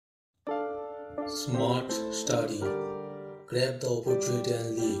Smart study. Grab the opportunity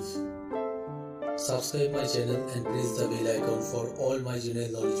and leave. Subscribe my channel and press the bell icon for all my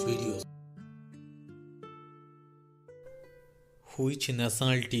general knowledge videos. Which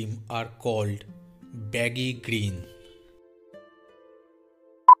national team are called baggy green?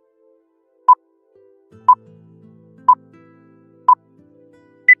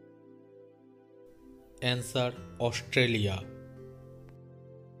 Answer: Australia.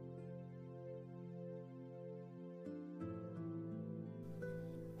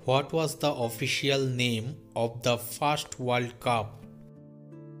 What was the official name of the first World Cup?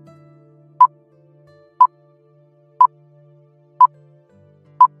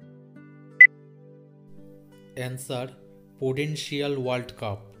 Answer: Prudential World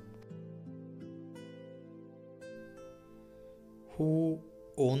Cup. Who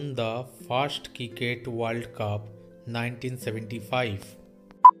won the first Cricket World Cup 1975?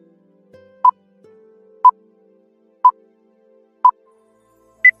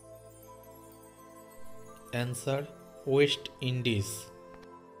 Answer: West Indies.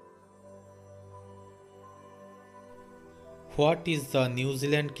 What is the New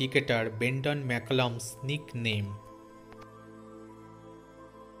Zealand cricketer Brendan McCullum's nickname?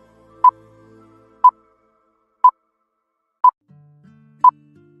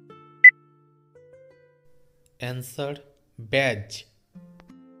 Answer: Badge.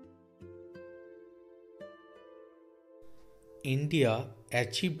 India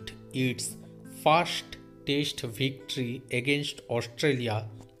achieved its first Test victory against Australia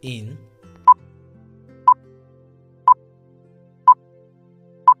in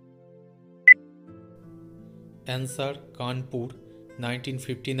Answer: Kanpur,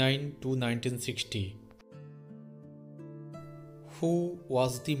 1959 to 1960. Who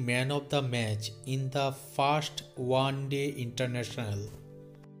was the man of the match in the first one-day international?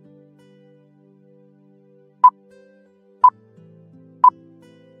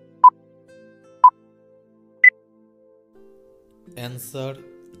 Answer: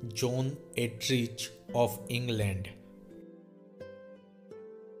 John Edrich of England.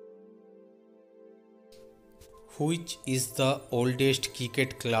 Which is the oldest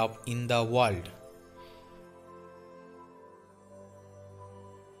cricket club in the world?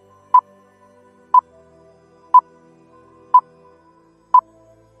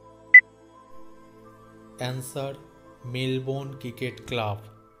 Answer: Melbourne Cricket Club.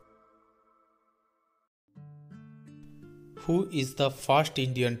 Who is the first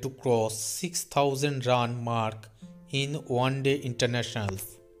Indian to cross 6,000 run mark in one-day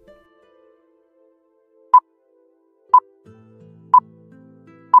internationals?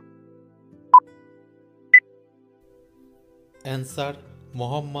 Answer: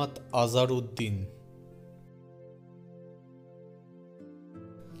 Mohammad Azharuddin.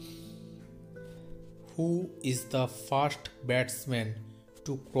 Who is the first batsman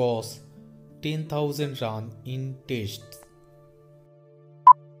to cross 10,000 runs in tests?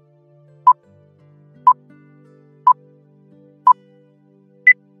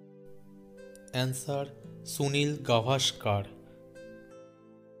 Answer: Sunil Gavaskar.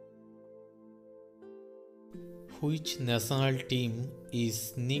 Which national team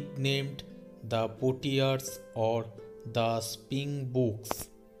is nicknamed the Potiers or the Springboks?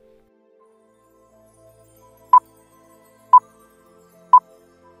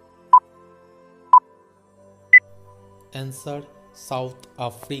 Answer: South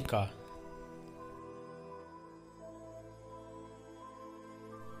Africa.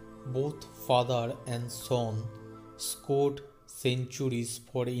 Both father and son scored centuries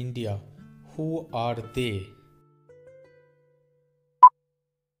for India. Who are they?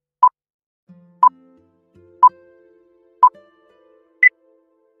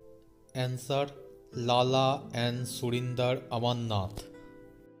 Answer: Lala and Surinder Amarnath.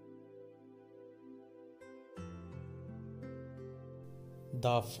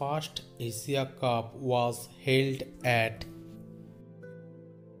 The first Asia Cup was held at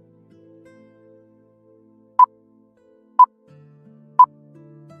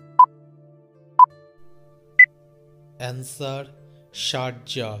Answer: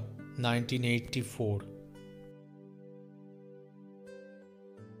 Sharjah, 1984.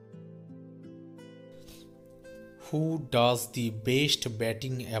 Who does the best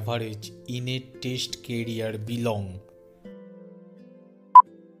batting average in a test career belong?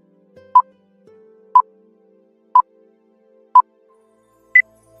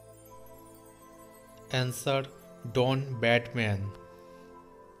 Answer: Don Batman.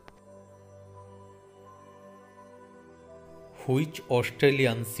 Which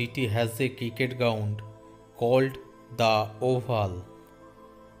Australian city has a cricket ground called the Oval?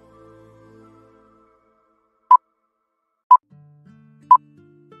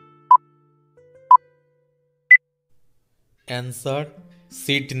 Answer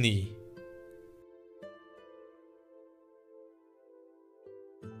Sydney.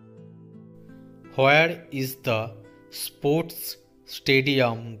 Where is the sports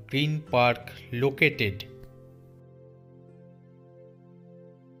stadium Green Park located?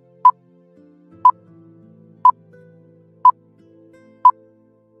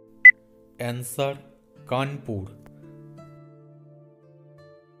 Answer Kanpur.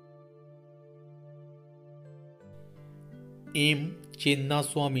 M.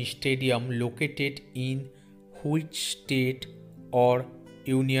 Chinnaswamy Stadium located in which state or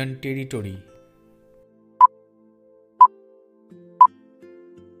union territory?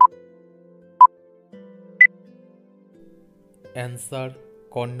 Answer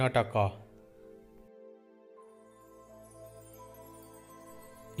Karnataka.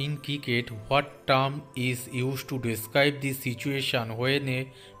 In cricket, what term is used to describe the situation when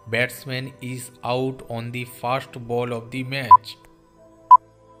a batsman is out on the first ball of the match?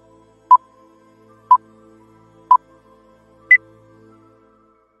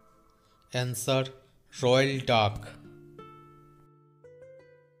 Answer Royal Duck.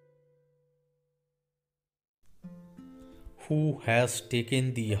 Who has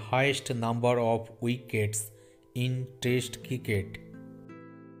taken the highest number of wickets in Test cricket?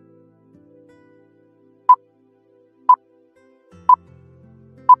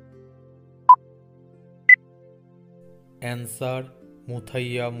 Answer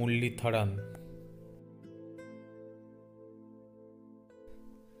Muthaiya Mullitharan.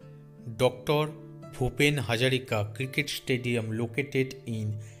 Dr. Bhupen Hazarika Cricket Stadium located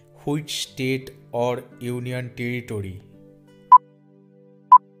in which state or union territory?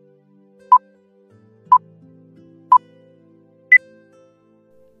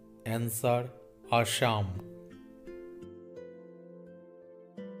 Answer Assam.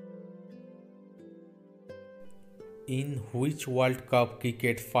 In which World Cup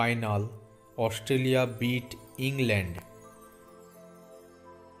cricket final Australia beat England?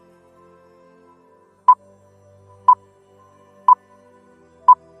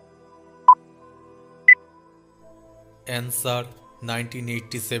 Answer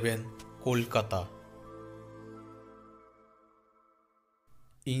 1987 Kolkata.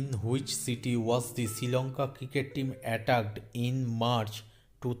 In which city was the Sri Lanka cricket team attacked in March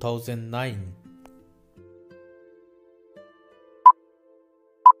 2009?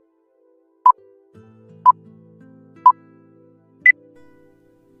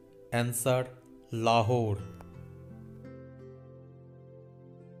 Answer Lahore.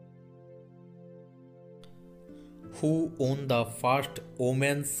 Who won the first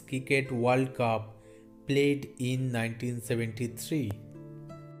Women's Cricket World Cup played in 1973?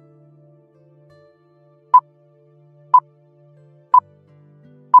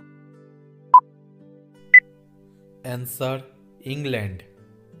 Answer England.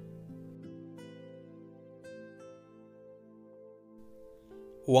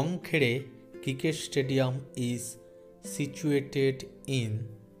 Wankhede Cricket Stadium is situated in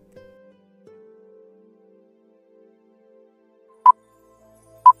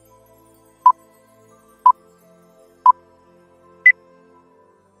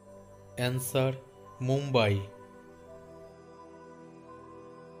Answer Mumbai.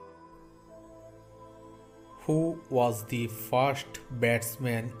 Who was the first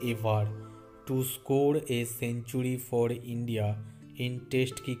batsman ever to score a century for India in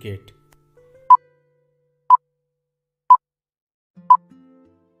Test cricket?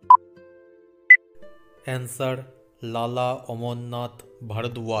 Answer Lala Amarnath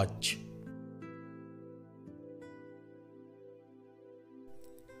Bharadwaj.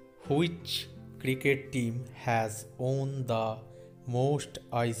 Which cricket team has won the most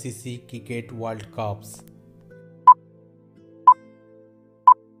ICC Cricket World Cups?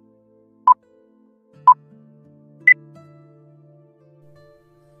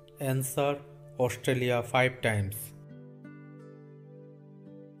 Answer Australia 5 times.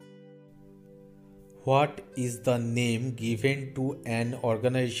 What is the name given to an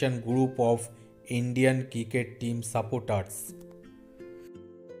organization group of Indian cricket team supporters?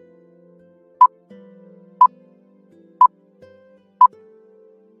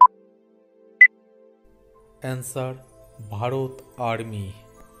 Answer Bharat Army.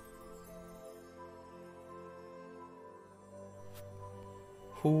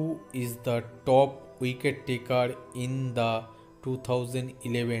 Who is the top wicket taker in the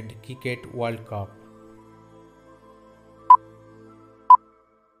 2011 Cricket World Cup?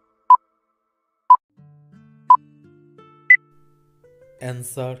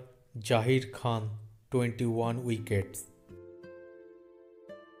 Answer Zahir Khan, 21 wickets.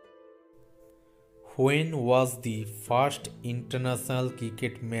 When was the first international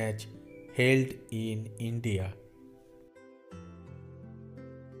cricket match held in India?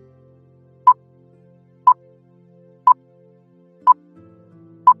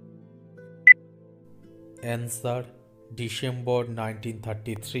 Answer: December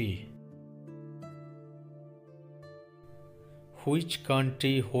 1933. Which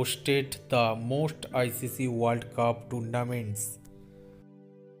country hosted the most ICC World Cup tournaments?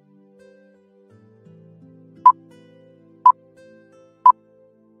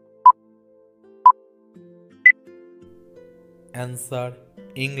 Answer: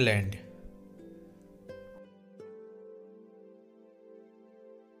 England.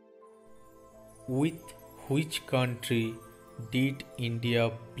 With which country did India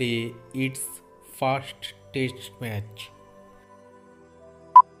play its first test match?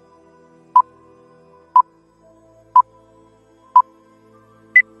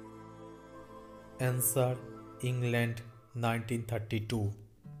 Answer: England, 1932.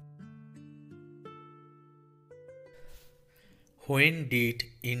 When did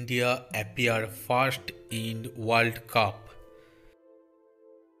India appear first in World Cup?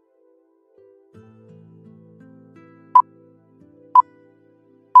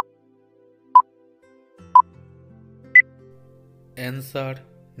 Answer: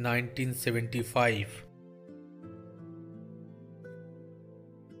 1975.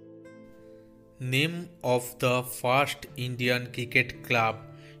 Name of the first Indian cricket club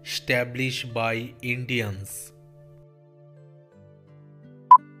established by Indians.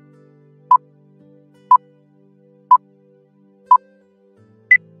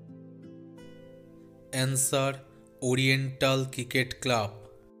 Answer: Oriental Cricket Club.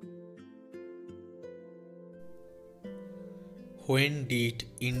 When did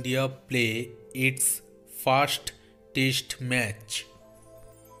India play its first test match?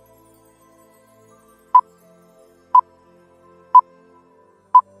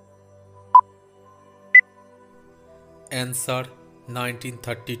 Answer: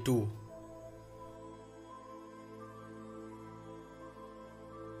 1932.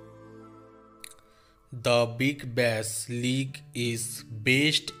 The Big Bash League is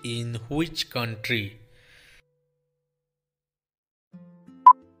based in which country?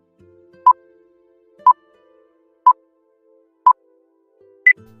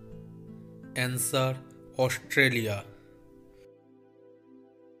 Answer: Australia.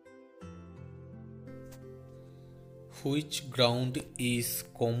 Which ground is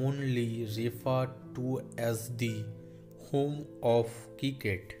commonly referred to as the home of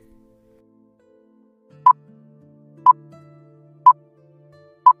cricket?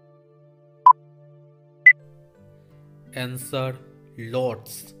 Answer: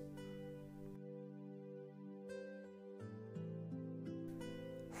 Lords.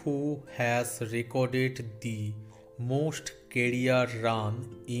 Who has recorded the most career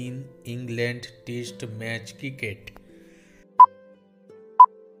run in England Test match cricket?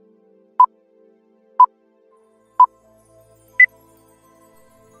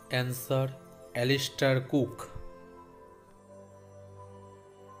 Answer: Alistair Cook.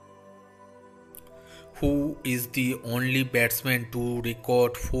 Who is the only batsman to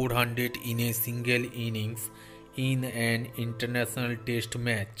record 400 in a single innings in an international test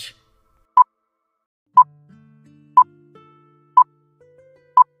match?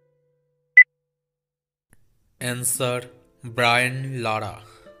 Answer: Brian Lara.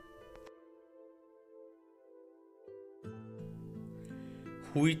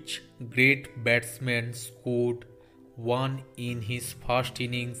 Which great batsman scored one in his first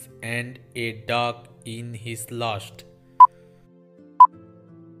innings and a duck in his last?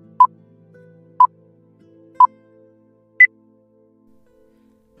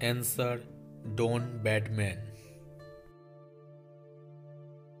 Answer: Don Badman.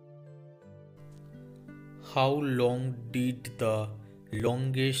 How long did the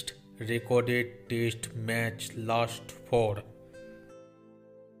longest recorded test match last for?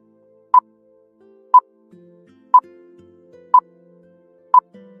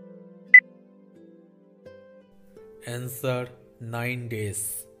 Answer: 9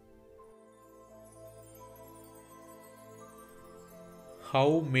 days.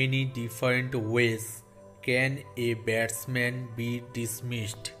 How many different ways can a batsman be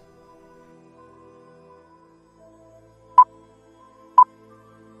dismissed?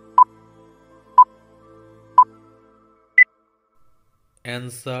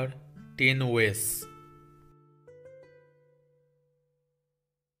 Answer: 10 ways.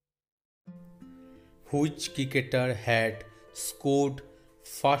 Which cricketer had scored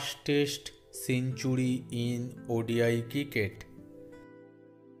fastest century in ODI cricket?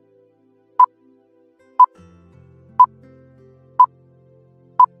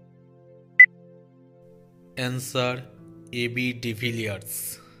 Answer AB de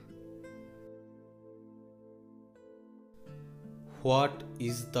Villiers. What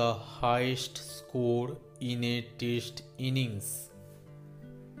is the highest score in a test innings?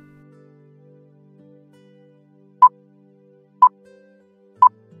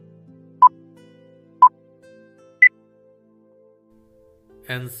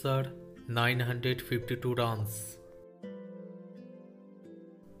 Answer 952 runs.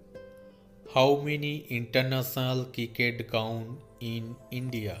 How many international cricket ground in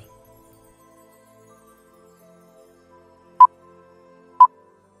India?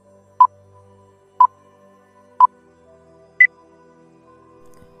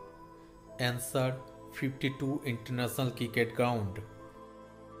 Answer 52 international cricket ground.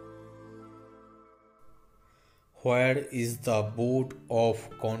 Where is the Board of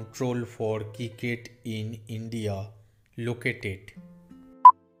Control for Cricket in India located?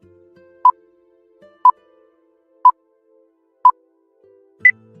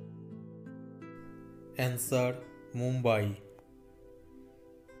 Answer Mumbai.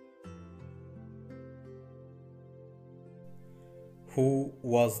 Who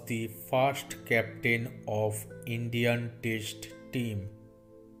was the first captain of Indian Test team?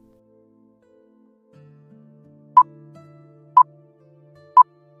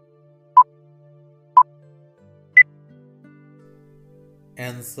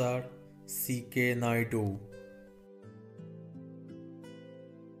 Answer C.K. Naidu.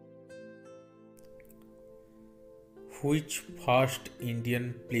 Which first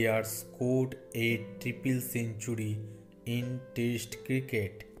Indian player scored a triple century in Test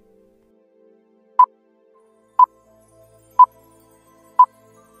cricket?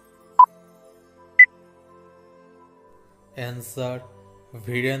 Answer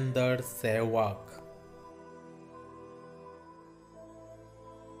Virender Sehwag.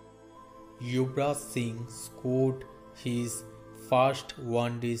 Yuvraj Singh scored his first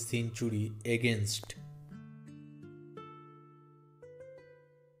one-day century against.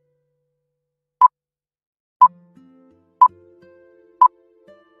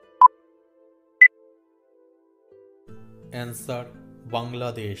 Answer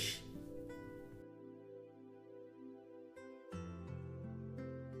Bangladesh.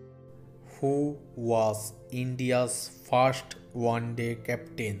 Who was India's first one-day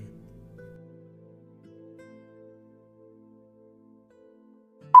captain?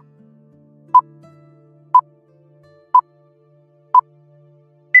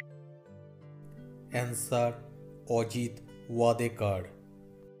 Answer Ajit Wadekar.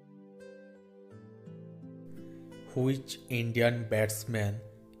 Which Indian batsman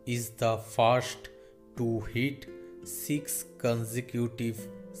is the first to hit 6 consecutive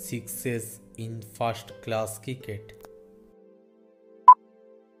sixes in first-class cricket?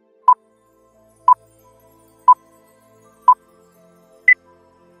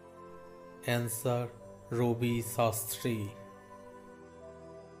 Answer Ravi Shastri.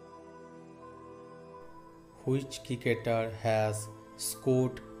 Which cricketer has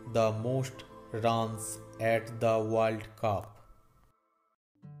scored the most runs at the World Cup?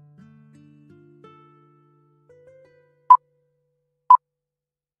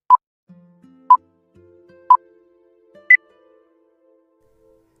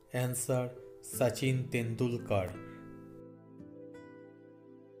 Answer Sachin Tendulkar.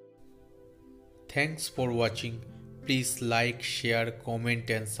 Thanks for watching. Please like, share, comment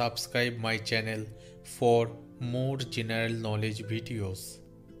and subscribe my channel for more general knowledge videos.